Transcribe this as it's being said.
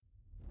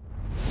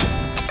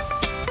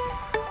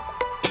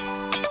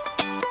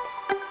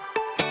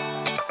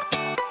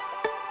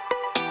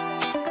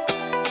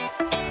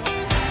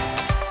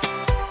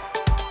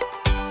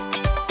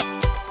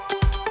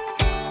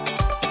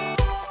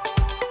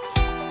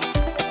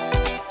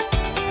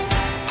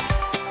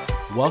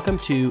Welcome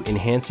to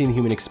Enhancing the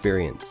Human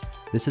Experience.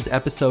 This is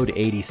episode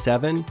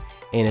 87,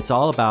 and it's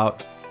all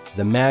about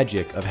the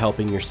magic of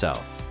helping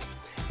yourself.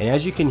 And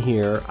as you can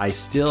hear, I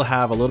still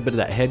have a little bit of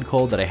that head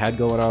cold that I had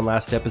going on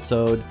last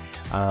episode.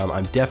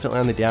 I'm definitely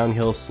on the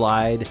downhill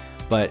slide,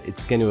 but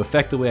it's going to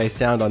affect the way I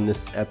sound on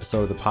this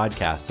episode of the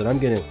podcast. And I'm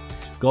going to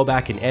go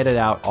back and edit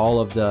out all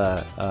of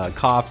the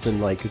coughs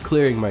and like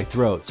clearing my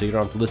throat, so you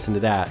don't have to listen to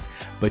that.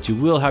 But you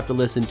will have to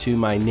listen to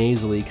my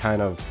nasally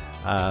kind of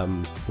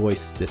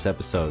voice this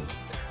episode.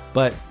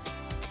 But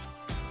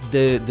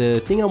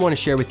the thing I want to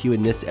share with you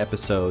in this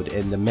episode,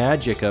 and the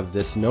magic of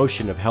this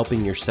notion of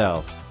helping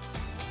yourself,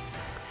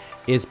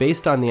 is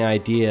based on the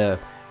idea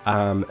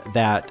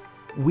that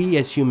we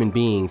as human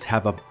beings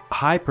have a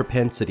high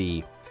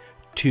propensity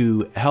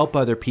to help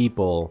other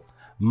people,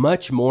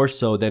 much more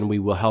so than we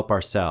will help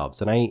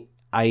ourselves. And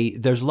I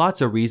there's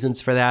lots of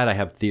reasons for that. I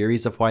have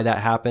theories of why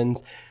that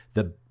happens.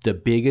 The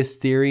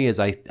biggest theory is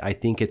I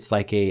think it's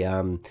like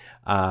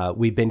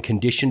we've been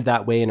conditioned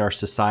that way in our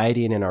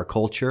society and in our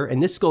culture.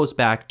 And this goes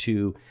back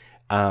to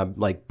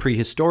like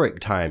prehistoric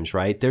times,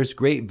 right? There's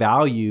great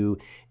value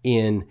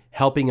in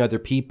helping other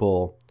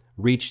people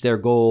reach their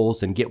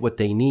goals and get what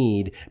they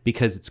need,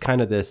 because it's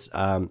kind of this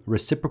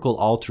reciprocal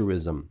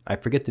altruism. I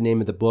forget the name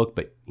of the book,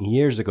 but many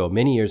years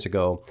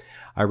ago,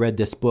 I read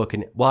this book.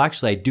 And well,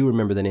 actually, I do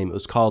remember the name.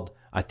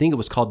 I think it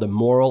was called The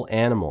Moral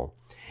Animal.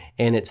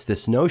 And it's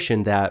this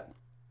notion that,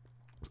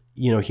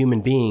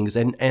 human beings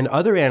and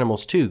other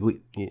animals too,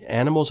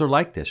 animals are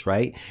like this,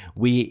 right?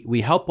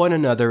 We help one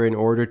another in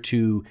order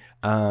to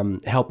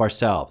help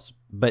ourselves.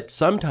 But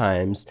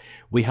sometimes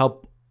we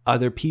help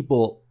other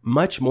people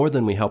much more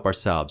than we help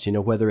ourselves,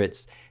 whether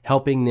it's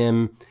helping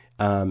them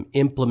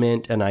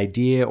implement an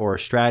idea or a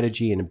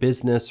strategy in a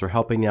business, or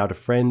helping out a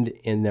friend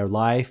in their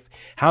life.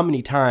 How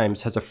many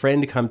times has a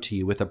friend come to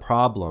you with a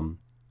problem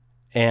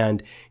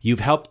and you've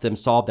helped them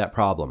solve that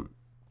problem?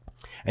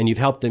 And you've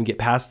helped them get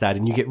past that,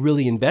 and you get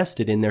really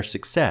invested in their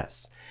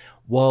success.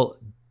 Well,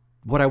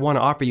 what I want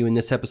to offer you in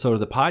this episode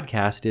of the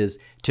podcast is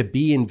to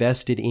be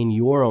invested in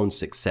your own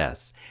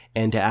success,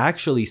 and to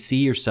actually see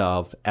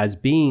yourself as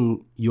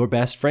being your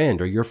best friend,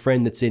 or your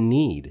friend that's in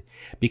need,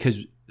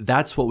 because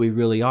that's what we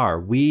really are.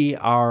 We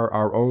are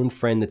our own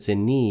friend that's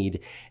in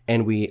need,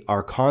 and we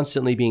are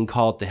constantly being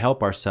called to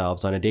help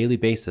ourselves on a daily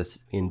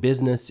basis, in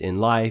business, in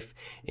life,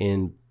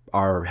 in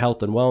our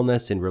health and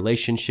wellness, in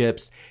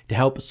relationships, to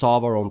help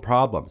solve our own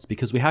problems.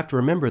 Because we have to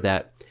remember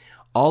that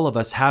all of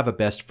us have a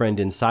best friend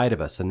inside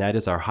of us, and that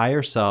is our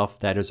higher self,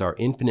 that is our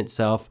infinite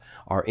self,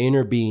 our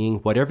inner being,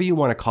 whatever you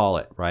want to call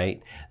it,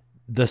 right?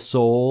 The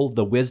soul,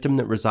 the wisdom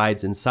that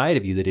resides inside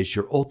of you, that is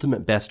your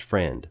ultimate best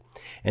friend.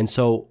 And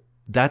so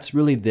that's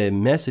really the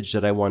message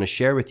that I want to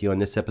share with you on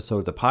this episode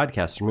of the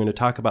podcast. I'm going to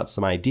talk about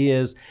some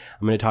ideas.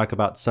 I'm going to talk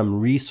about some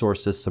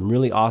resources, some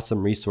really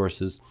awesome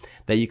resources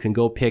that you can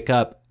go pick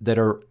up that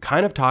are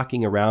kind of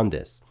talking around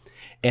this.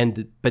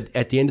 But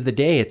at the end of the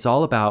day, it's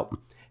all about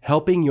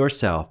helping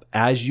yourself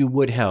as you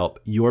would help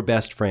your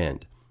best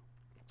friend.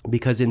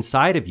 Because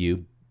inside of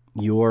you,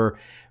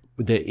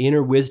 the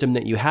inner wisdom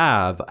that you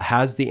have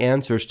has the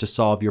answers to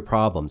solve your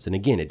problems. And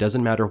again, it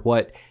doesn't matter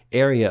what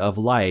area of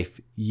life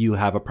you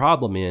have a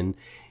problem in,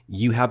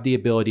 you have the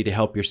ability to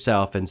help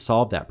yourself and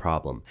solve that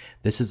problem.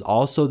 This is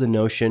also the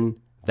notion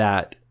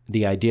that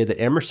the idea that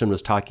Emerson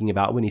was talking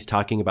about when he's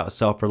talking about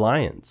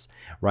self-reliance,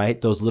 right?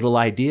 Those little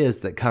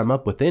ideas that come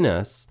up within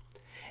us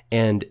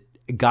and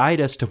guide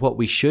us to what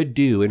we should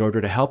do in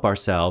order to help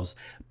ourselves.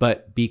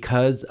 But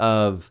because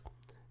of,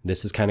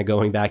 this is kind of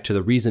going back to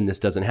the reason this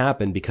doesn't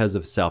happen, because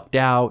of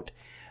self-doubt,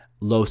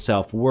 low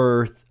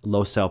self-worth,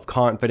 low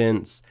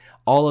self-confidence,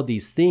 all of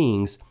these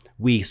things,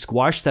 we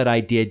squash that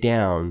idea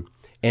down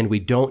and we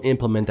don't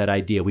implement that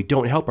idea. We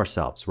don't help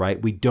ourselves, right?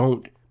 We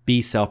don't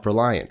be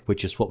self-reliant,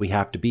 which is what we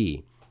have to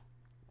be.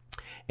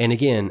 And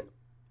again,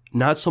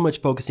 not so much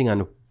focusing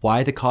on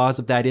why the cause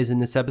of that is in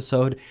this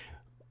episode.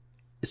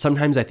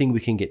 Sometimes I think we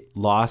can get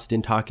lost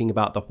in talking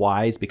about the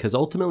whys, because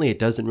ultimately it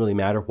doesn't really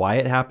matter why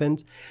it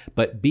happens,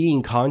 but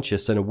being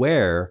conscious and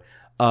aware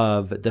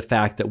of the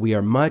fact that we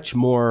are much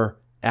more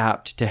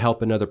apt to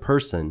help another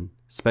person,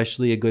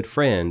 especially a good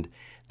friend,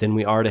 than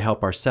we are to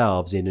help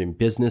ourselves in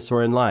business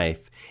or in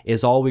life,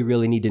 is all we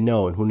really need to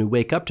know. And when we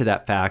wake up to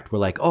that fact, we're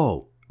like,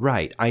 oh,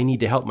 right, I need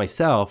to help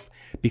myself,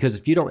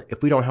 because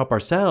if we don't help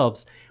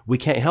ourselves, we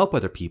can't help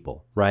other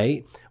people,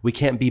 right? We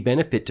can't be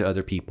benefit to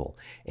other people.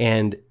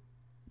 And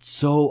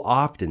so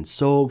often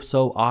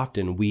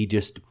we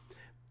just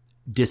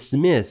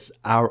dismiss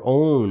our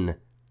own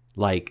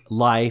like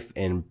life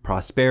and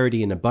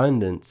prosperity and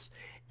abundance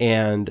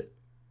and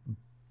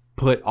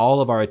put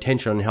all of our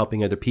attention on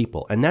helping other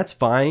people. And that's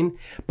fine,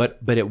 but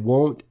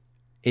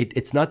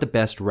it's not the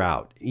best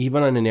route.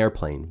 Even on an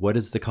airplane, what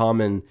is the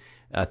common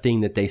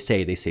thing that they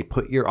say? They say,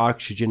 put your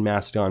oxygen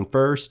mask on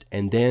first,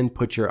 and then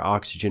put your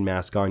oxygen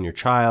mask on your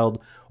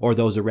child or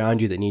those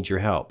around you that need your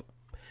help.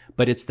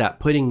 But it's that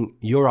putting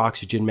your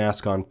oxygen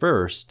mask on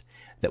first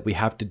that we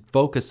have to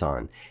focus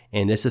on.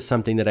 And this is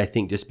something that I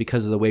think just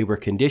because of the way we're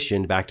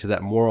conditioned, back to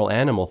that moral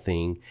animal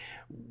thing,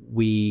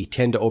 we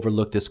tend to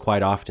overlook this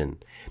quite often.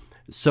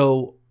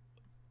 So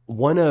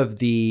one of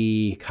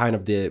the kind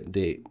of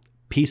the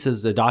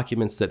pieces, the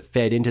documents that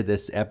fed into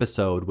this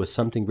episode was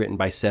something written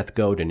by Seth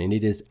Godin, and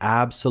it is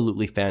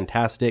absolutely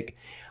fantastic.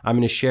 I'm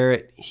going to share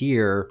it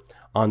here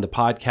on the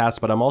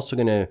podcast, but I'm also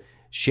going to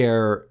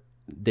share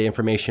the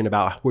information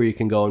about where you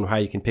can go and how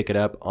you can pick it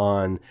up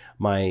on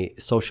my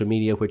social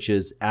media, which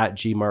is at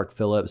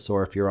 @GMarkPhillips,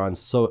 or if you're on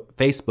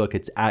Facebook,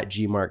 it's at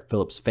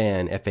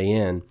 @GMarkPhillipsFan,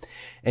 F-A-N.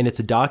 And it's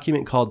a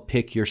document called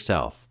Pick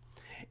Yourself.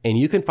 And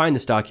you can find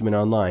this document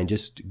online.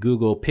 Just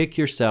Google Pick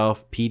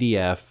Yourself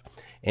PDF,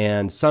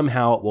 and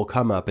somehow it will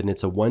come up. And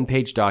it's a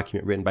one-page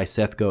document written by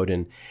Seth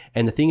Godin.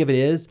 And the thing of it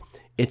is,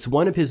 it's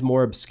one of his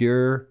more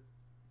obscure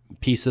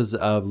pieces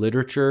of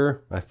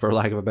literature, for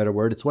lack of a better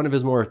word. It's one of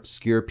his more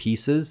obscure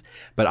pieces,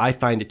 but I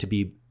find it to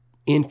be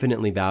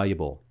infinitely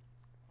valuable.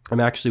 I'm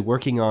actually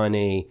working on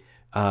a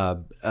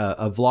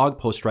vlog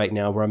post right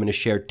now where I'm going to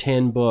share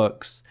 10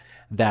 books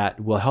that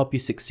will help you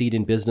succeed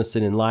in business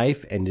and in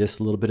life. And just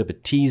a little bit of a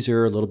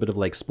teaser, a little bit of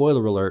like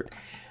spoiler alert.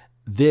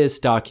 This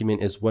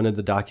document is one of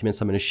the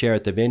documents I'm going to share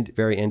at the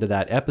very end of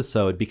that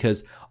episode,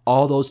 because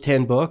all those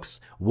 10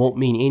 books won't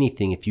mean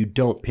anything if you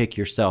don't pick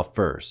yourself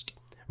first,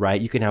 right?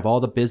 You can have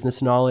all the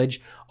business knowledge,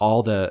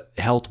 all the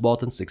health,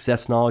 wealth, and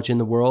success knowledge in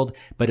the world,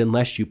 but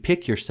unless you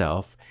pick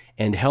yourself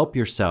and help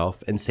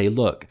yourself and say,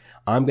 look,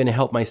 I'm going to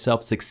help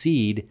myself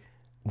succeed,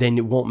 then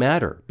it won't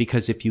matter.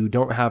 Because if you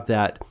don't have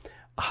that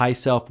high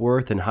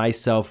self-worth and high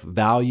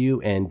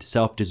self-value and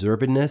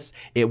self-deservedness,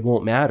 it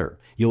won't matter.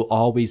 You'll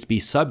always be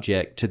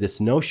subject to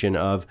this notion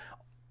of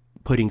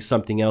putting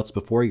something else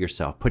before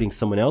yourself, putting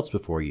someone else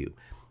before you.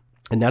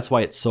 And that's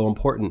why it's so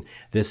important,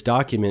 this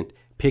document,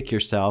 Pick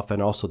Yourself,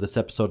 and also this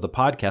episode of the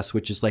podcast,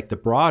 which is like the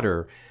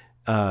broader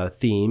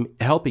theme,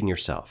 helping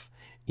yourself,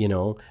 you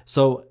know?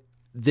 So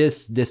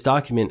this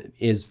document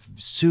is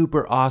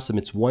super awesome.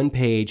 It's one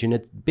page, and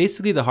it's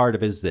basically the heart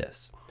of it is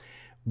this.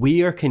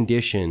 We are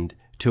conditioned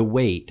to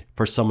wait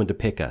for someone to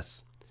pick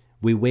us.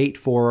 We wait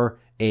for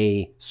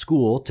a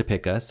school to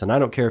pick us. And I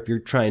don't care if you're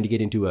trying to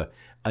get into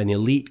an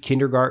elite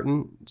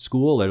kindergarten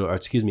school, or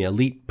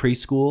elite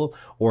preschool,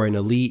 or an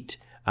elite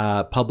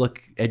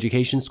public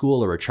education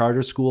school, or a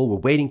charter school. We're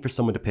waiting for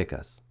someone to pick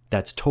us.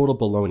 That's total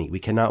baloney. We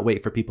cannot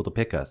wait for people to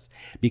pick us,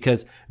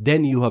 because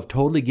then you have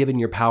totally given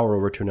your power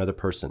over to another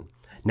person.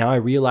 Now I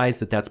realize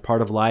that that's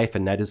part of life,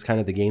 and that is kind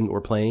of the game that we're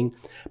playing,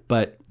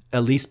 but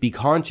at least be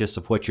conscious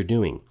of what you're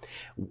doing.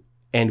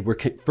 And we're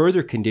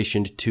further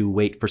conditioned to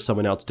wait for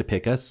someone else to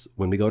pick us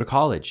when we go to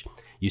college.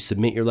 You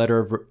submit your letter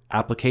of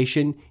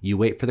application, you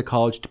wait for the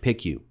college to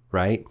pick you,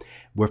 right?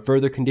 We're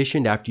further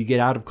conditioned after you get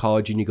out of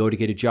college and you go to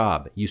get a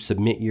job. You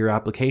submit your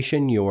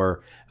application,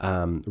 your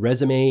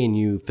resume, and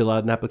you fill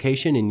out an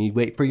application, and you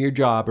wait for your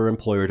job or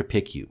employer to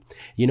pick you.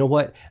 You know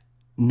what?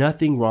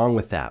 Nothing wrong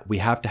with that. We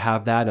have to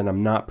have that, and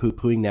I'm not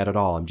poo-pooing that at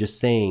all. I'm just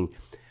saying,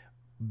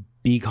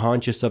 be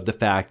conscious of the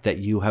fact that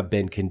you have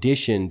been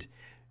conditioned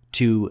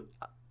to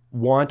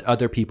want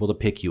other people to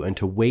pick you and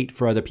to wait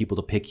for other people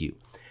to pick you.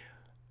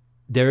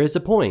 There is a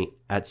point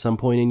at some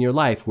point in your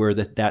life where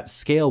that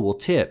scale will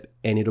tip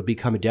and it'll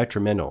become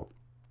detrimental.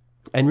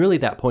 And really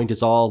that point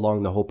is all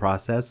along the whole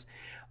process.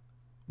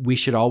 We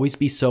should always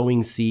be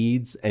sowing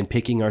seeds and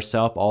picking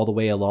ourselves all the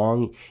way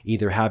along,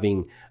 either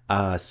having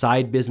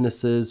side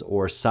businesses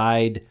or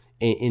side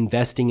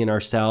investing in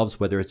ourselves,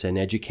 whether it's in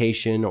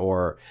education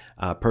or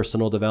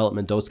personal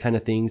development, those kind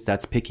of things.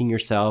 That's picking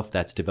yourself.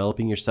 That's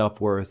developing your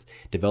self-worth,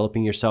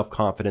 developing your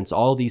self-confidence.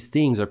 All these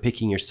things are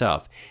picking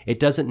yourself.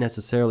 It doesn't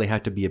necessarily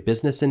have to be a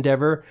business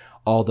endeavor,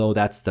 although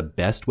that's the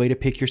best way to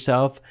pick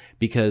yourself,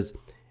 because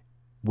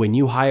when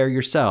you hire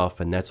yourself,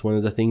 and that's one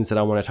of the things that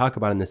I want to talk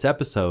about in this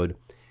episode,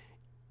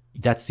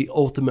 that's the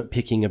ultimate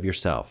picking of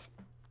yourself.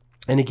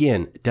 And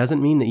again, it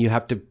doesn't mean that you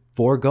have to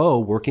forego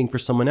working for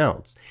someone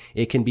else.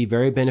 It can be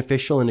very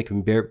beneficial, and it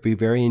can be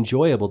very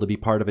enjoyable to be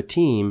part of a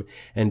team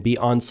and be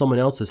on someone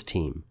else's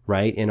team,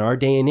 right? In our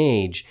day and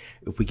age,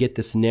 if we get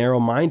this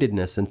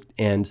narrow-mindedness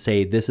and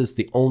say, this is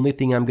the only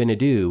thing I'm going to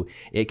do,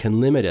 it can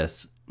limit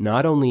us,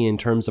 not only in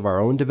terms of our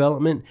own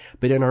development,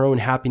 but in our own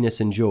happiness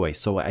and joy.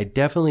 So I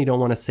definitely don't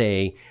want to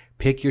say,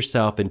 pick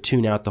yourself and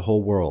tune out the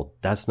whole world.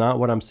 That's not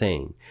what I'm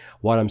saying.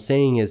 What I'm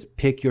saying is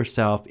pick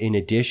yourself in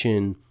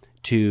addition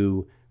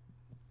to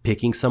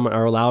picking someone,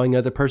 or allowing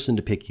other person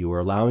to pick you, or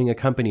allowing a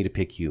company to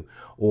pick you,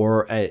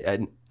 or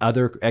an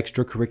other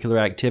extracurricular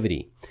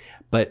activity.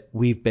 But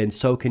we've been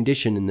so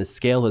conditioned, and the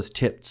scale has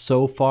tipped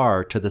so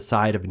far to the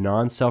side of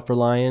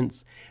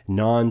non-self-reliance,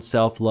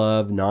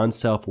 non-self-love,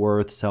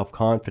 non-self-worth,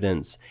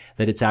 self-confidence,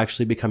 that it's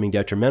actually becoming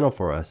detrimental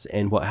for us.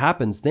 And what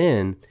happens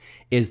then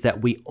is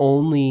that we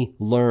only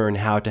learn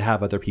how to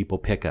have other people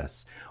pick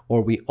us,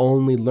 or we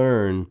only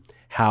learn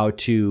how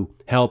to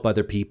help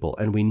other people,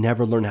 and we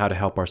never learn how to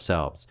help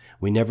ourselves.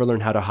 We never learn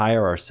how to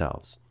hire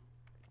ourselves.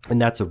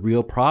 And that's a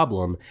real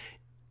problem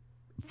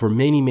for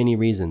many, many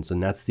reasons.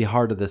 And that's the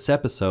heart of this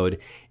episode,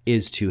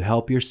 is to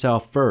help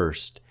yourself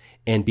first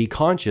and be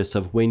conscious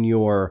of when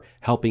you're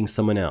helping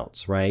someone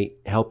else, right?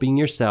 Helping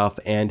yourself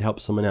and help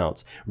someone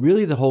else.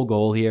 Really, the whole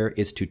goal here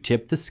is to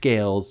tip the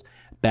scales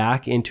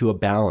back into a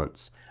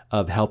balance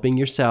of helping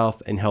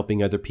yourself and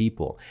helping other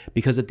people.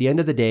 Because at the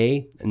end of the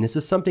day, and this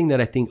is something that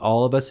I think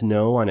all of us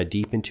know on a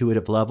deep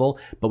intuitive level,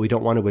 but we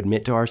don't want to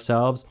admit to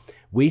ourselves,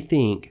 we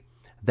think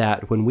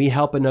that when we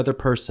help another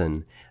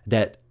person,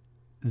 that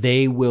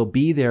they will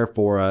be there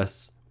for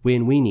us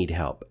when we need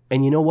help.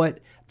 And you know what?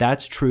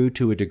 That's true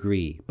to a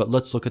degree, but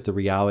let's look at the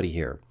reality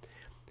here.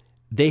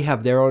 They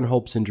have their own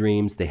hopes and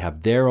dreams, they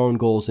have their own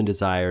goals and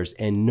desires,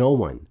 and no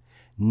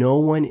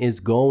one is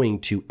going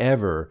to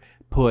ever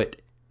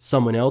put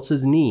someone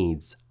else's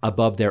needs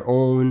above their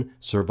own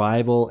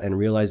survival and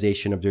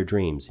realization of their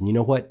dreams. And you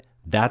know what?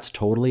 That's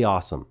totally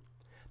awesome.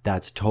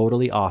 That's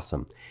totally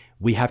awesome.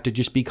 We have to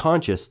just be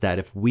conscious that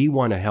if we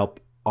want to help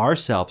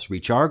ourselves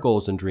reach our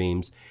goals and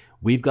dreams,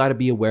 we've got to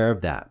be aware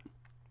of that.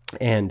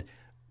 And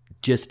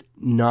just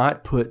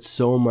not put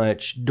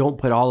don't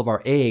put all of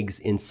our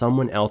eggs in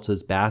someone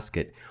else's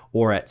basket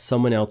or at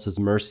someone else's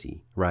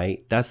mercy,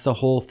 right? That's the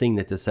whole thing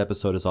that this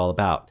episode is all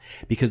about.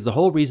 Because the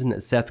whole reason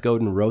that Seth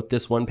Godin wrote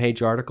this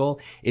one-page article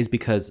is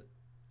because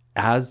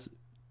as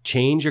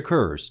change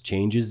occurs,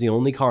 change is the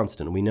only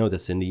constant. We know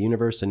this in the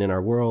universe and in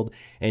our world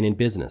and in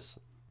business.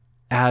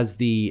 As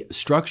the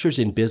structures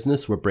in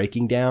business were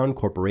breaking down,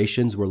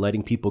 corporations were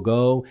letting people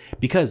go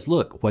because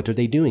look, what are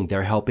they doing?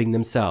 They're helping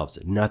themselves.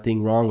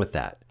 Nothing wrong with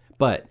that.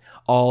 But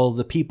all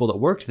the people that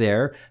worked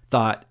there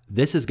thought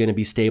this is going to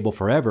be stable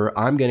forever.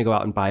 I'm going to go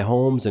out and buy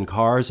homes and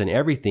cars and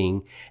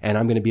everything, and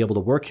I'm going to be able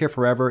to work here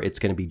forever. It's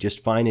going to be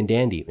just fine and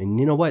dandy. And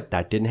you know what?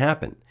 That didn't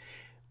happen.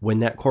 When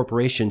that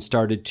corporation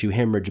started to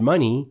hemorrhage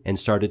money and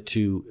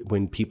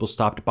when people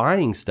stopped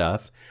buying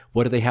stuff,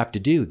 what do they have to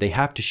do? They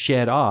have to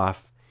shed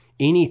off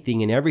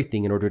anything and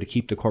everything in order to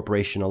keep the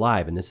corporation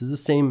alive. And this is the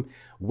same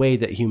way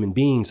that human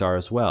beings are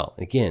as well.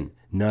 Again,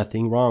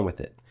 nothing wrong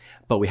with it.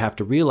 But we have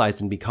to realize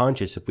and be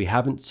conscious if we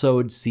haven't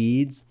sowed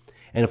seeds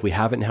and if we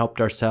haven't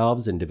helped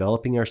ourselves in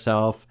developing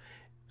ourselves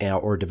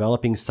or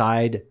developing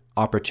side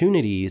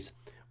opportunities,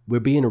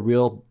 we'll be in a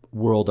real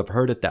world of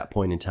hurt at that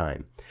point in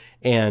time.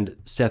 And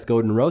Seth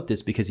Godin wrote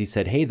this because he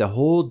said, hey, the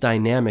whole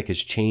dynamic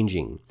is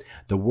changing.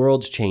 The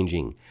world's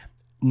changing.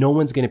 No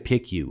one's going to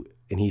pick you.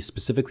 And he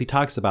specifically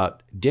talks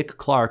about Dick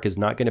Clark is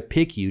not going to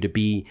pick you to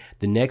be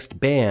the next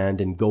band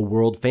and go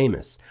world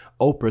famous.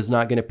 Oprah's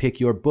not going to pick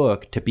your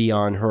book to be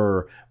on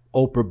her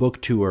Oprah book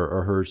tour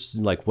or her,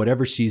 like,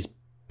 whatever she's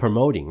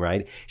promoting,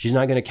 right? She's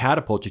not going to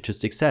catapult you to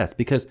success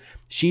because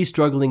she's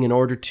struggling in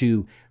order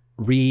to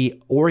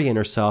reorient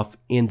herself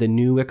in the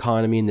new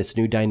economy and this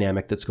new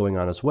dynamic that's going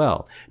on as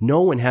well.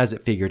 No one has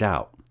it figured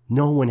out.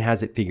 No one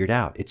has it figured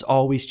out. It's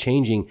always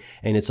changing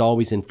and it's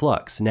always in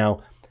flux.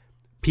 Now,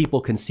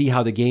 people can see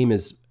how the game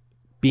is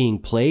being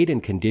played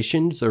and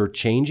conditions are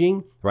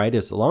changing, right?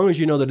 As long as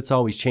you know that it's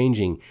always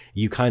changing,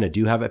 you kind of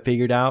do have it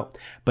figured out.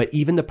 But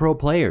even the pro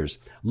players,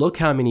 look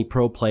how many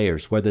pro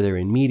players, whether they're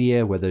in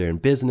media, whether they're in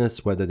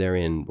business, whether they're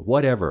in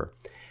whatever,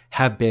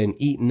 have been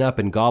eaten up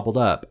and gobbled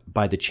up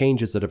by the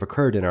changes that have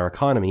occurred in our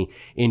economy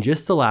in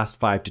just the last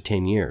 5 to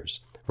 10 years,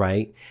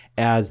 right?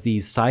 As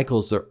these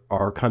cycles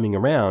are coming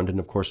around, and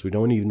of course, we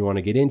don't even want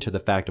to get into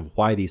the fact of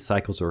why these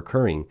cycles are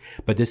occurring,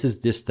 but this is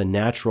just the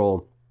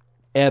natural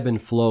ebb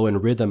and flow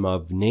and rhythm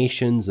of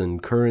nations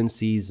and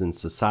currencies and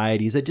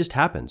societies. It just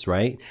happens,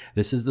 right?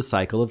 This is the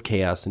cycle of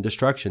chaos and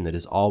destruction that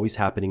is always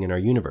happening in our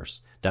universe.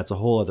 That's a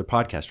whole other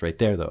podcast right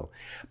there, though.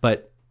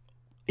 But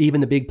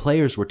even the big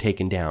players were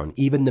taken down.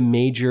 Even the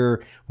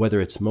major, whether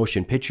it's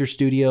motion picture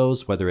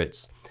studios, whether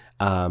it's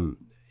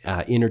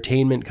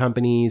entertainment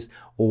companies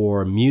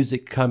or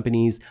music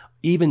companies,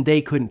 even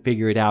they couldn't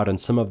figure it out, and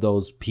some of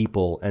those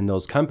people and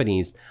those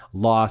companies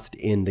lost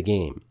in the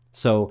game.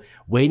 So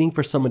waiting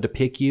for someone to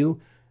pick you,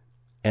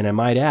 and I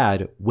might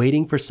add,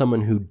 waiting for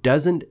someone who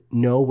doesn't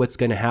know what's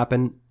going to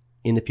happen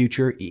in the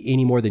future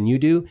any more than you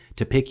do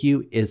to pick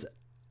you is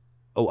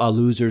a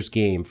loser's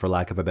game, for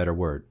lack of a better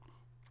word.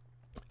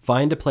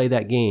 Fine to play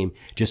that game,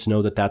 just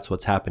know that that's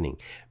what's happening.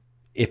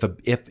 If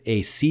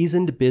a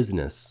seasoned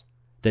business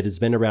that has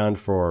been around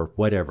for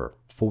whatever,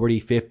 40,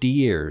 50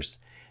 years,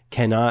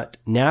 cannot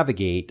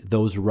navigate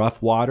those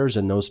rough waters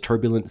and those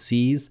turbulent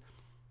seas,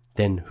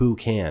 then who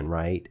can,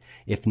 right?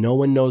 If no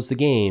one knows the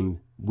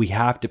game, we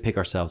have to pick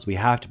ourselves. We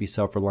have to be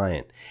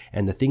self-reliant.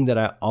 And the thing that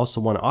I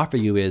also want to offer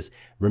you is,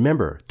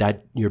 remember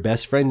that your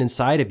best friend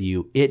inside of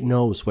you, it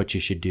knows what you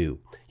should do.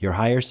 Your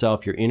higher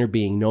self, your inner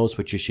being knows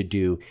what you should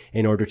do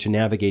in order to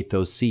navigate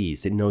those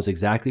seas. It knows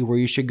exactly where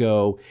you should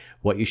go,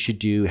 what you should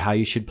do, how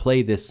you should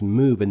play this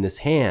move and this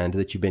hand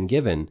that you've been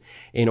given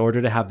in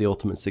order to have the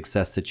ultimate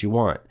success that you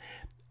want.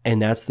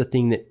 And that's the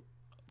thing that,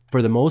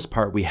 for the most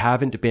part, we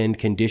haven't been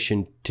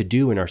conditioned to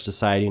do in our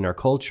society and our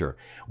culture.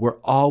 We're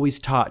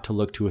always taught to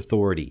look to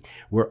authority.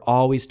 We're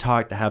always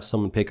taught to have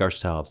someone pick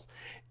ourselves,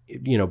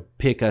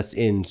 pick us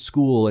in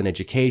school and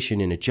education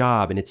and a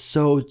job. And it's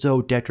so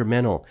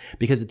detrimental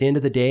because at the end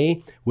of the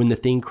day, when the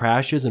thing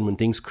crashes and when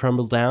things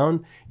crumble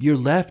down, you're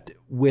left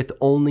with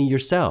only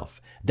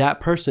yourself.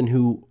 That person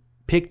who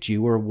picked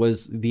you or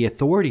was the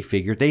authority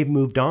figure, they've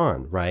moved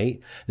on, right?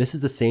 This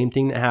is the same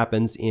thing that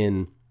happens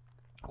in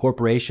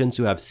corporations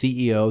who have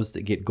CEOs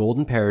that get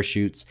golden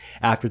parachutes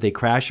after they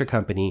crash a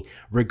company,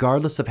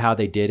 regardless of how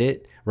they did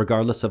it,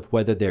 regardless of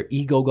whether their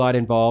ego got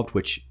involved,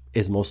 which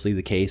is mostly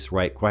the case,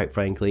 right? Quite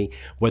frankly,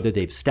 whether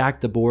they've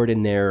stacked the board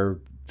in their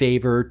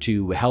favor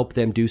to help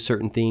them do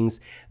certain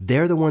things,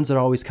 they're the ones that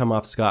always come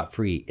off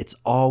scot-free. It's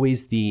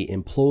always the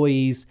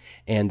employees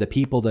and the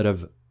people that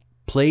have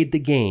played the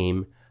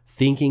game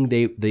thinking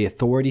the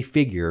authority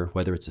figure,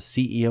 whether it's a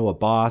CEO, a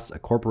boss, a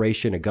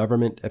corporation, a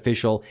government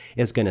official,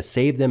 is going to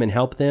save them and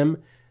help them.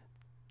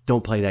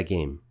 Don't play that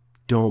game.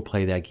 Don't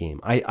play that game.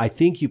 I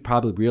think you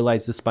probably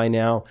realize this by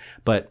now,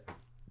 but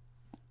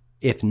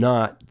if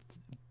not,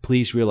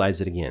 please realize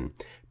it again.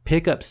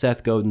 Pick up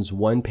Seth Godin's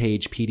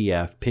one-page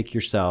PDF, Pick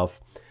Yourself,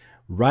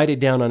 write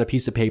it down on a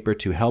piece of paper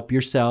to help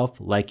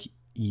yourself like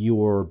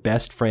your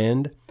best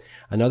friend.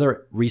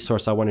 Another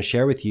resource I want to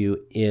share with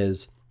you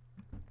is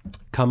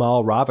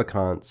Kamal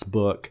Ravikant's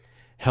book,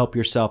 Help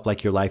Yourself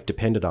Like Your Life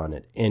Depended on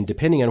It. And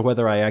depending on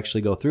whether I actually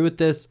go through with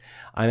this,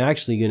 I'm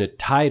actually going to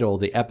title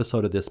the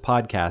episode of this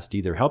podcast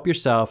either Help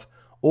Yourself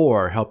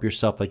or Help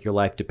Yourself Like Your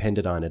Life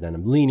Depended on It. And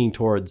I'm leaning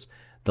towards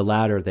the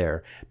latter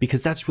there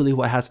because that's really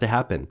what has to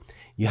happen.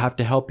 You have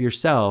to help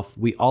yourself.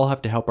 We all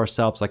have to help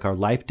ourselves like our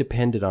life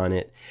depended on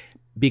it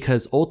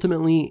because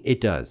ultimately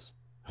it does.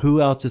 Who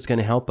else is going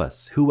to help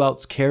us? Who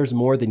else cares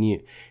more than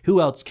you?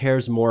 Who else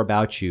cares more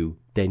about you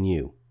than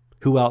you?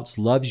 Who else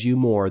loves you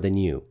more than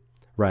you,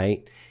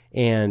 right?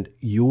 And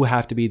you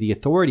have to be the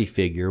authority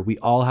figure. We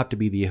all have to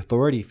be the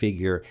authority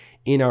figure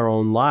in our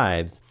own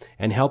lives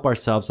and help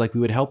ourselves like we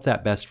would help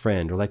that best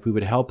friend or like we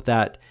would help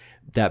that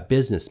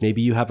business.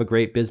 Maybe you have a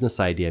great business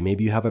idea.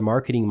 Maybe you have a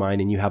marketing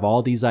mind and you have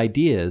all these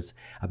ideas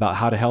about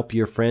how to help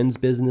your friend's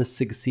business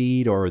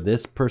succeed or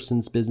this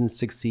person's business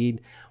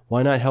succeed.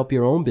 Why not help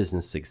your own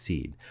business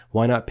succeed?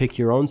 Why not pick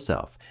your own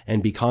self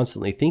and be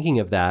constantly thinking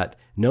of that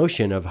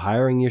notion of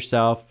hiring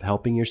yourself,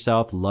 helping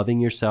yourself, loving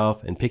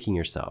yourself, and picking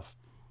yourself?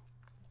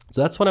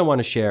 So that's what I want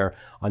to share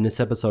on this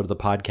episode of the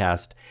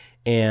podcast.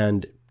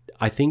 And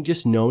I think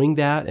just knowing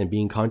that and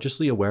being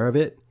consciously aware of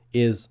it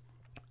is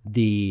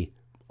the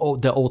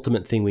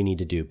ultimate thing we need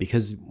to do,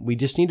 because we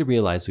just need to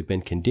realize we've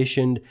been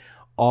conditioned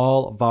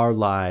all of our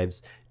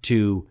lives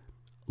to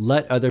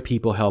let other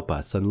people help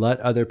us and let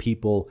other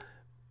people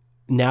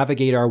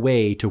navigate our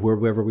way to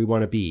wherever we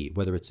want to be,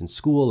 whether it's in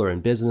school or in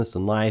business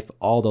and life,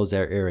 all those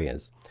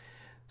areas.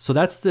 So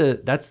that's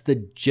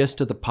the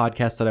gist of the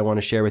podcast that I want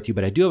to share with you.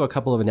 But I do have a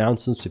couple of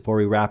announcements before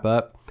we wrap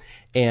up.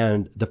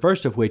 And the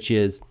first of which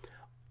is,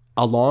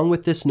 along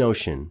with this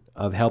notion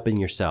of helping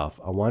yourself,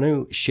 I want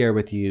to share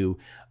with you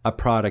a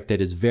product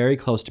that is very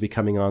close to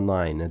becoming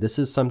online. Now, this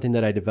is something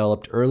that I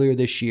developed earlier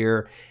this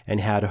year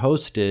and had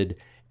hosted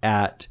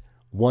at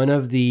one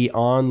of the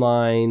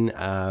online,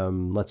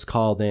 let's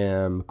call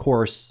them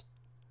course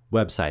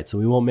websites. So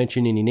we won't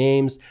mention any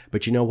names,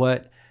 but you know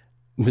what?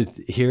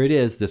 Here it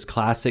is, this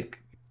classic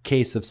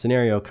case of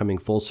scenario coming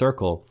full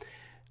circle.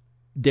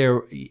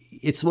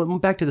 It's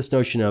back to this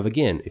notion of,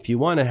 again, if you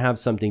want to have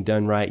something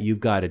done right, you've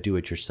got to do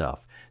it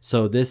yourself.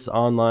 So this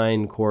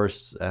online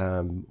course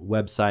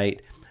website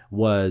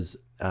was,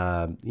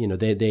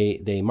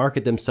 they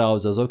market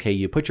themselves as, okay,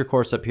 you put your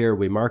course up here,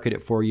 we market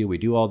it for you, we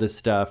do all this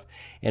stuff,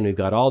 and we've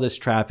got all this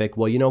traffic.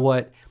 Well, you know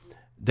what?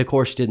 The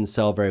course didn't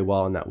sell very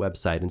well on that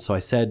website. And so I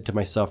said to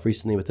myself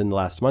recently, within the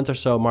last month or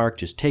so, Mark,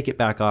 just take it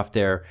back off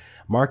there,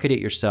 market it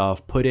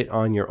yourself, put it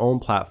on your own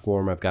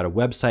platform. I've got a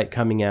website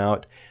coming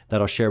out that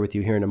I'll share with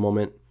you here in a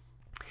moment,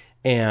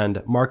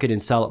 and market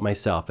and sell it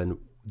myself. And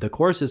the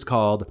course is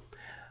called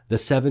The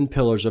 7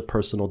 Pillars of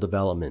Personal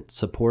Development,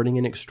 Supporting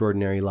an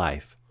Extraordinary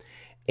Life.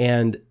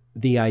 And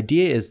the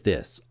idea is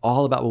this,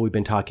 all about what we've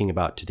been talking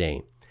about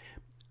today.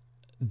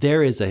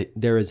 There is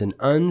an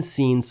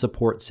unseen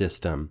support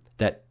system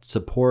that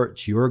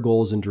supports your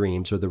goals and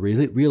dreams, or the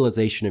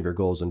realization of your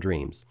goals and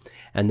dreams.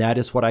 And that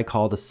is what I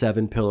call the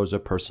 7 pillars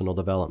of personal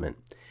development.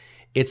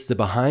 It's the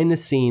behind the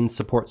scenes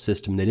support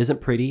system that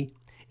isn't pretty.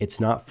 It's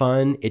not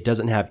fun. It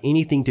doesn't have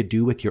anything to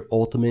do with your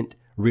ultimate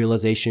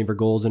realization of your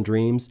goals and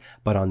dreams.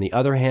 But on the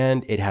other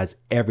hand, it has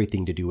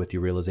everything to do with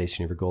your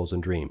realization of your goals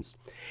and dreams.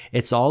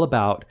 It's all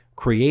about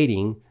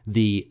creating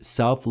the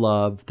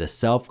self-love, the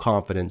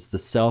self-confidence, the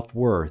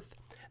self-worth.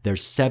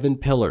 There's 7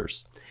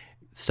 pillars.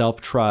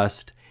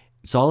 Self-trust.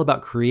 It's all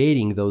about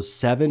creating those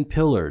 7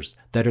 pillars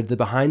that are the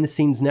behind the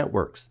scenes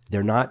networks.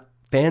 They're not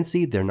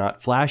fancy. They're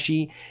not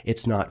flashy.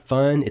 It's not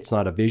fun. It's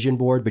not a vision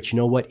board. But you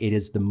know what? It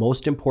is the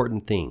most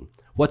important thing.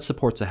 What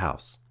supports a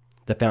house?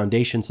 The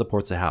foundation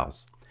supports a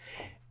house.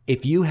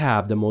 If you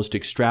have the most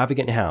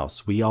extravagant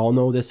house, we all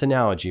know this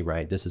analogy,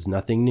 right? This is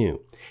nothing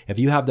new. If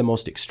you have the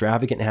most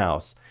extravagant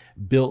house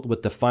built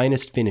with the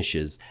finest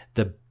finishes,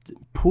 the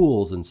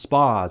pools and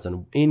spas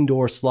and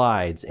indoor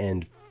slides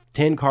and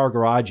 10-car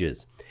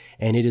garages,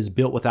 and it is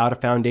built without a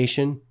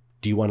foundation,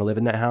 do you want to live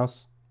in that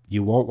house?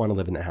 You won't want to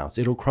live in that house.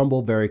 It'll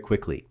crumble very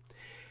quickly.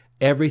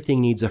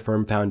 Everything needs a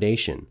firm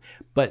foundation.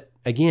 But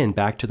again,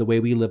 back to the way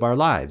we live our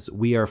lives.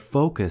 We are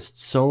focused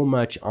so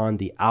much on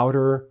the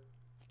outer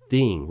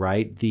thing,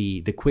 right?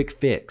 The quick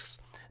fix,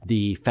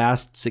 the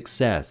fast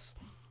success,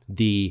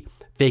 the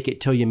fake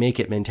it till you make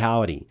it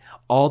mentality.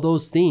 All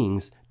those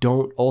things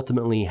don't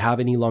ultimately have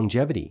any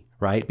longevity,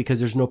 right? Because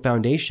there's no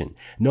foundation.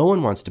 No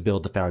one wants to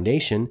build the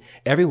foundation.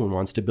 Everyone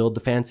wants to build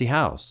the fancy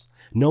house.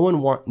 No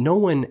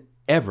one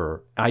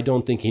ever, I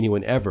don't think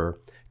anyone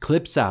ever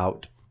clips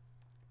out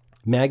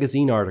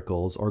magazine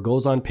articles or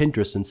goes on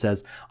Pinterest and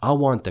says, I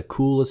want the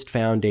coolest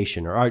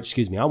foundation, or I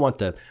want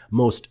the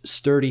most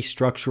sturdy,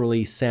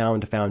 structurally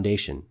sound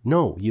foundation.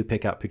 No, you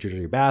pick out pictures of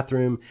your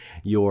bathroom,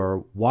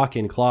 your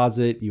walk-in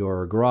closet,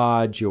 your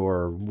garage,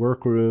 your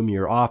workroom,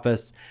 your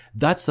office.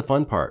 That's the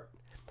fun part.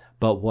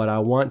 But what I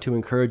want to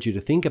encourage you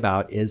to think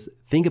about is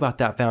think about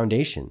that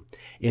foundation.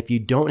 If you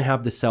don't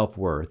have the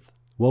self-worth,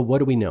 well, what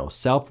do we know?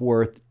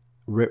 Self-worth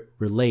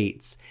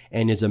relates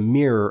and is a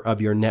mirror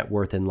of your net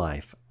worth in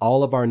life.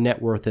 All of our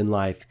net worth in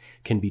life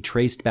can be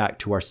traced back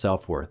to our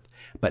self-worth.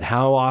 But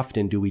how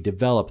often do we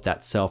develop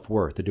that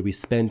self-worth? Or do we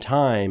spend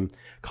time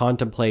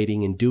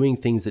contemplating and doing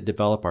things that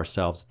develop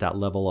ourselves at that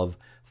level of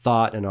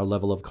thought and our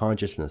level of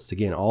consciousness?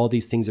 Again, all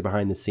these things are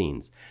behind the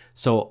scenes.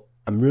 So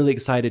I'm really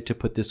excited to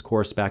put this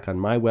course back on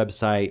my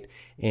website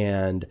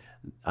and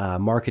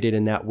market it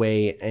in that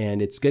way.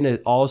 And it's going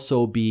to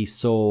also be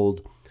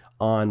sold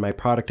on my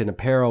product and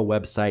apparel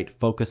website,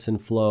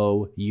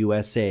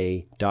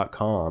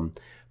 focusandflowusa.com,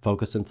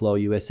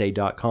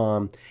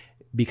 focusandflowusa.com,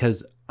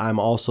 because I'm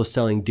also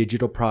selling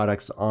digital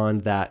products on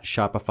that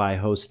Shopify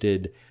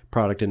hosted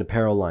product and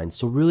apparel line.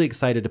 So really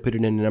excited to put it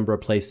in a number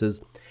of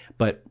places,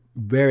 but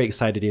very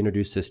excited to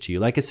introduce this to you.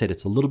 Like I said,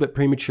 it's a little bit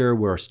premature.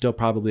 We're still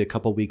probably a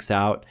couple weeks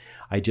out.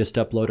 I just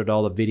uploaded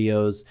all the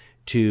videos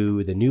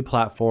to the new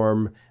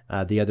platform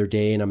the other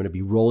day, and I'm going to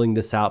be rolling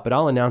this out, but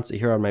I'll announce it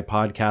here on my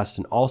podcast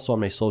and also on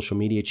my social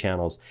media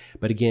channels.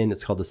 But again,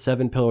 it's called the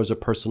 7 Pillars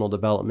of Personal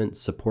Development,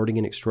 Supporting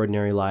an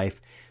Extraordinary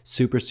Life.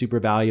 Super, super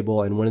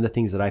valuable, and one of the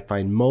things that I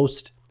find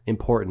most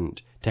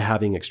important to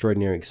having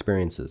extraordinary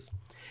experiences.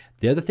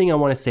 The other thing I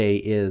want to say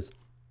is,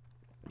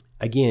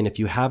 again, if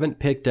you haven't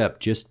picked up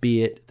Just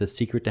Be It, The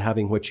Secret to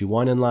Having What You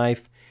Want in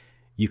Life,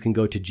 you can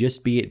go to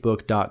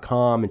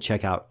justbeitbook.com and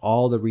check out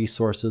all the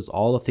resources,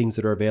 all the things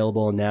that are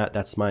available in that.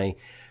 That's my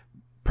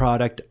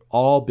product,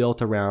 all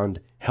built around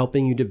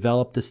helping you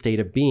develop the state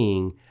of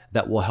being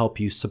that will help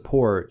you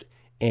support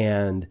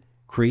and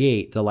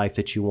create the life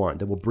that you want,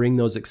 that will bring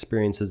those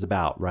experiences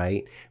about,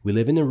 right? We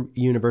live in a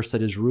universe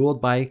that is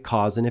ruled by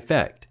cause and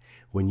effect.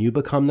 When you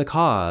become the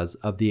cause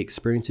of the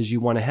experiences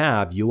you want to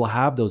have, you will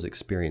have those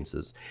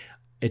experiences.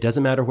 It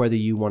doesn't matter whether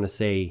you want to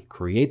say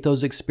create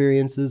those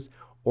experiences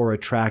or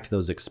attract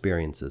those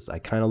experiences. I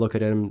kind of look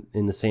at them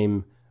in the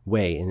same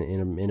way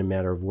in a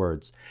matter of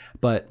words.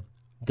 But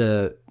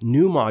the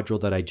new module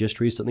that I just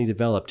recently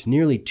developed,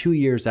 nearly 2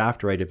 years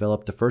after I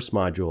developed the first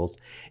modules,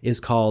 is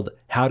called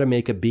How to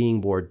Make a Being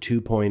Board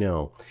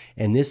 2.0.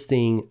 And this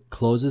thing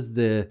closes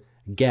the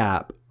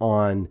gap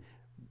on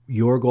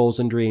your goals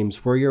and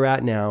dreams, where you're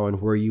at now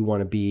and where you want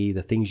to be,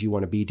 the things you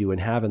want to be, do,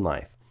 and have in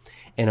life.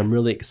 And I'm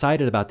really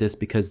excited about this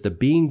because the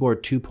Being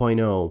Board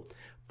 2.0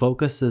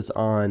 focuses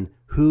on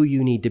who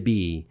you need to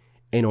be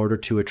in order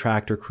to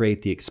attract or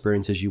create the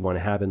experiences you want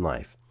to have in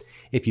life.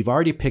 If you've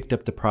already picked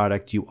up the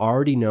product, you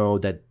already know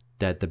that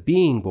the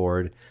Being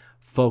Board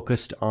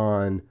focused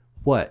on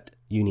what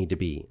you need to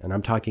be. And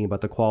I'm talking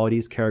about the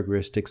qualities,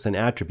 characteristics, and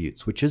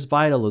attributes, which is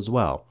vital as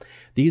well.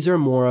 These are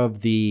more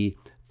of the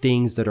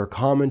things that are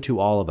common to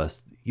all of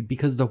us,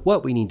 because the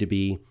what we need to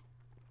be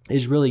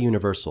is really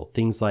universal.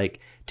 Things like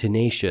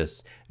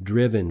tenacious,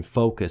 driven,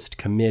 focused,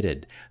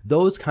 committed.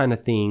 Those kind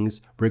of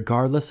things,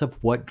 regardless of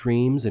what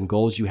dreams and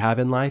goals you have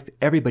in life,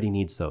 everybody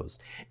needs those.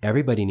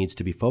 Everybody needs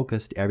to be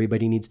focused.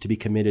 Everybody needs to be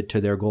committed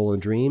to their goal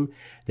and dream.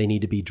 They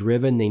need to be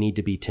driven. They need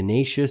to be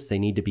tenacious. They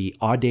need to be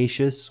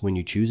audacious when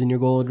you're choosing your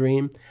goal and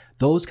dream.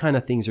 Those kind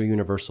of things are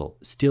universal,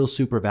 still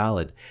super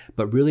valid,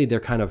 but really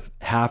they're kind of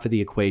half of the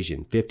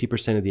equation,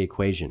 50% of the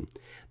equation.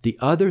 The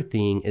other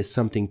thing is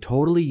something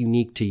totally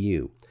unique to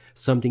you,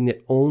 something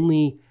that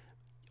only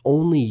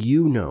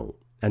you know.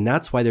 And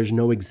that's why there's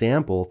no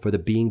example for the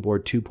Being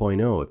Board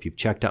 2.0. If you've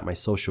checked out my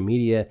social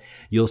media,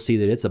 you'll see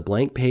that it's a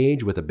blank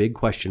page with a big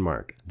question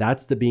mark.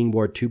 That's the Being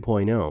Board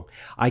 2.0.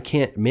 I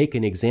can't make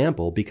an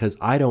example because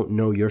I don't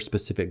know your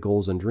specific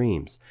goals and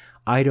dreams.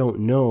 I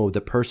don't know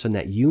the person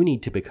that you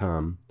need to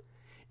become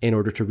in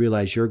order to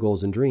realize your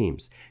goals and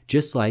dreams.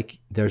 Just like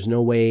there's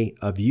no way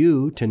of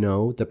you to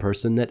know the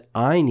person that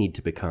I need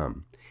to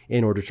become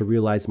in order to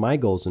realize my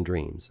goals and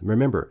dreams.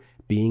 Remember,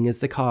 being is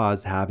the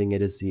cause, having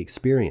it is the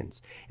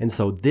experience. And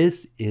so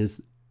this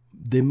is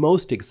the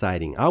most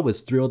exciting. I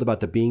was thrilled about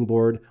the Being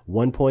Board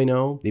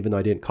 1.0, even though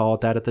I didn't call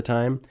it that at the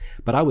time,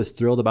 but I was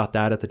thrilled about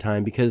that at the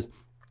time because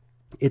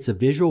it's a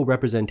visual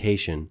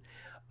representation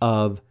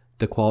of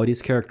the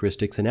qualities,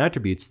 characteristics, and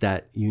attributes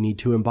that you need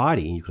to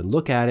embody. You can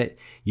look at it,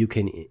 you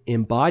can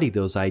embody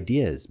those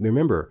ideas.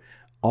 Remember,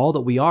 All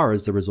that we are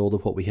is the result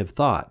of what we have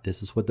thought.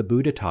 This is what the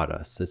Buddha taught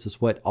us. This is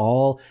what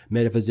all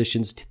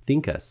metaphysicians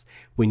think us.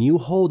 When you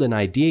hold an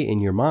idea in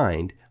your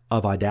mind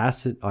of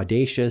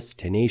audacious,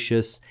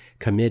 tenacious,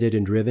 committed,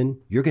 and driven,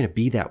 you're going to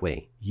be that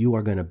way. You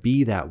are going to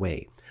be that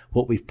way.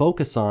 What we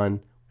focus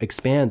on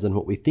expands on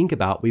what we think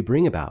about, we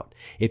bring about.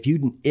 If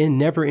you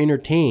never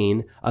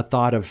entertain a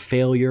thought of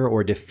failure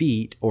or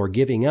defeat or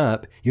giving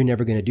up, you're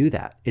never going to do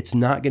that. It's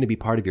not going to be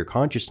part of your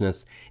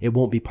consciousness. It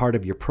won't be part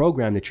of your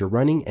program that you're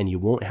running, and you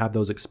won't have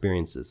those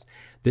experiences.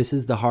 This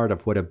is the heart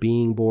of what a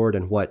being board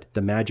and what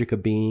the magic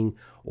of being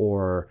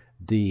or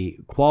the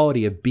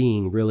quality of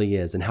being really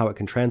is, and how it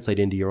can translate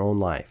into your own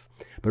life.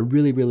 But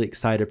really, really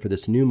excited for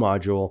this new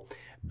module,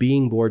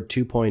 Being Board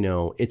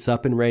 2.0. It's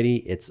up and ready.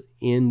 It's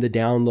in the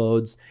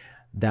downloads.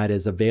 That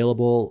is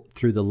available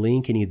through the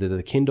link in either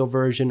the Kindle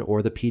version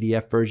or the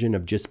PDF version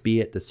of Just Be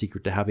It, The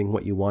Secret to Having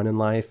What You Want in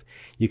Life.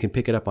 You can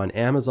pick it up on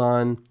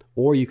Amazon,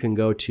 or you can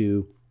go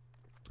to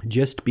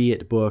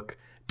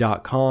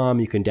justbeitbook.com.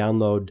 You can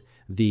download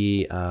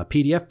the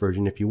PDF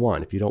version if you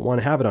want, if you don't want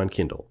to have it on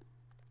Kindle.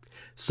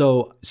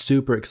 So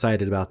super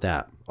excited about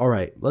that. All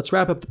right, let's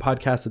wrap up the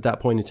podcast at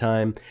that point in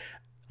time.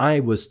 I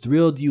was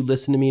thrilled you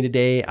listened to me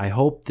today. I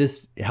hope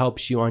this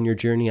helps you on your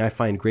journey. I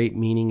find great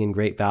meaning and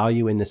great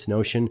value in this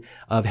notion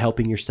of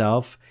helping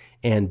yourself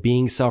and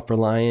being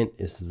self-reliant.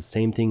 This is the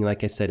same thing,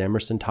 like I said,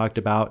 Emerson talked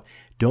about.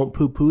 Don't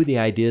poo-poo the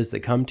ideas that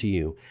come to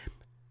you.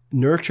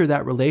 Nurture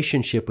that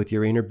relationship with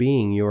your inner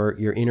being,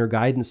 your inner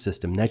guidance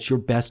system. That's your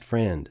best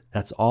friend.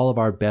 That's all of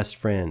our best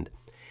friend.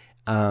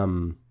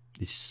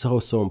 It's so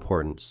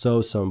important.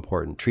 So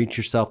important. Treat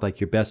yourself like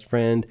your best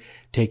friend.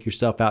 Take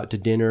yourself out to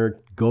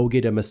dinner. Go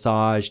get a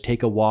massage.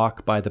 Take a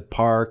walk by the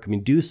park. I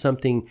mean, do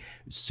something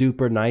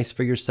super nice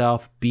for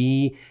yourself.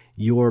 Be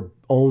your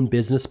own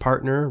business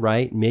partner,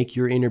 right? Make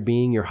your inner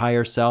being, your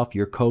higher self,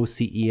 your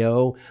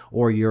co-CEO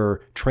or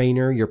your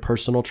trainer, your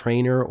personal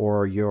trainer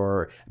or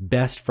your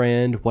best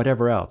friend,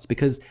 whatever else.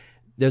 Because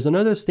there's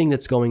another thing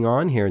that's going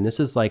on here, and this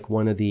is like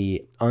one of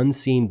the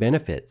unseen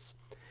benefits.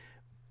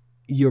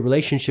 Your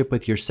relationship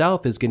with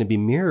yourself is going to be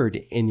mirrored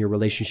in your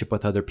relationship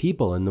with other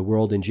people and the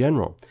world in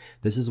general.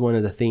 This is one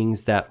of the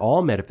things that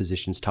all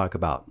metaphysicians talk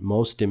about.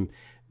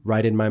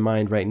 Right in my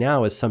mind right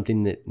now is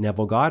something that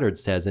Neville Goddard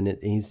says, and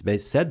he's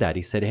said that.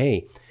 He said,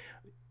 hey,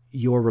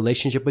 your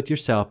relationship with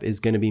yourself is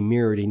going to be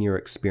mirrored in your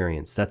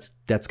experience. That's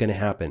going to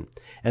happen.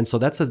 And so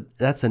that's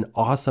an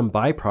awesome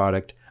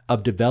byproduct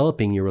of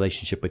developing your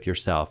relationship with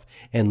yourself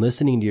and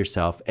listening to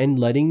yourself and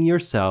letting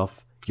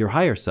yourself, your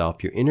higher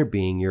self, your inner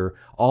being, your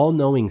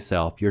all-knowing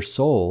self, your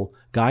soul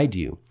guide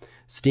you.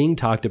 Sting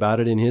talked about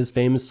it in his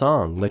famous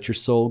song, Let Your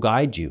Soul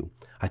Guide You.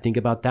 I think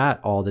about that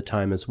all the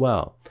time as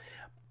well.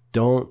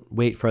 Don't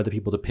wait for other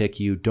people to pick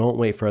you. Don't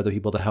wait for other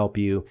people to help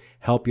you.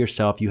 Help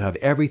yourself. You have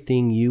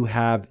everything you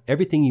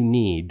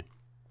need,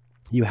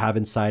 you have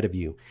inside of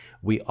you.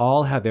 We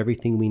all have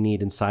everything we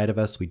need inside of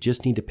us. We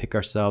just need to pick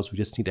ourselves. We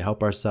just need to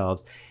help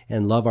ourselves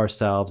and love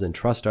ourselves and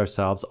trust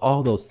ourselves,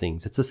 all those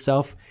things. It's a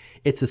self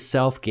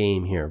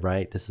game here,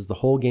 right? This is the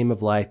whole game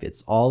of life.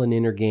 It's all an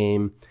inner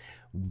game.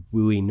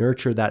 We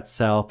nurture that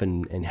self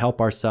and help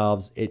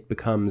ourselves. It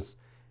becomes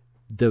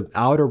the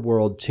outer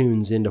world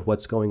tunes into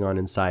what's going on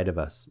inside of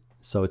us.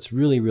 So it's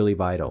really, really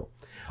vital.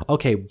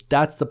 Okay,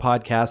 that's the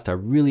podcast. I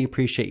really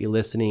appreciate you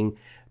listening.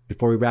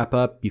 Before we wrap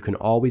up, you can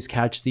always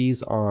catch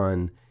these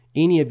on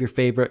any of your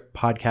favorite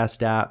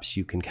podcast apps.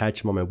 You can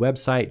catch them on my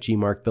website,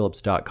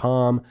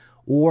 gmarkphillips.com,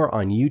 or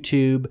on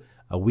YouTube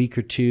a week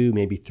or two,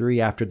 maybe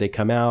 3 after they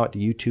come out,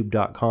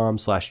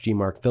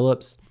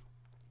 youtube.com/gmarkphillips.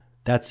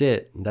 That's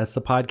it. That's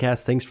the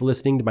podcast. Thanks for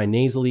listening to my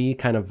nasally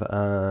kind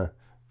of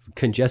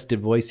congested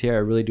voice here. I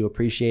really do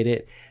appreciate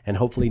it. And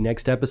hopefully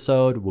next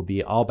episode will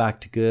be all back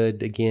to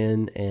good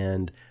again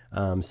and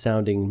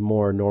sounding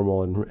more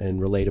normal and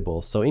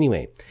relatable. So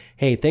anyway,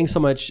 hey, thanks so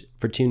much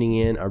for tuning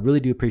in. I really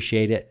do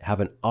appreciate it. Have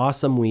an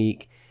awesome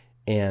week.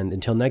 And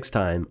until next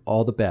time,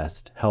 all the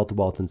best. Health,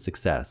 wealth, and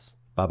success.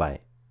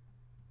 Bye-bye.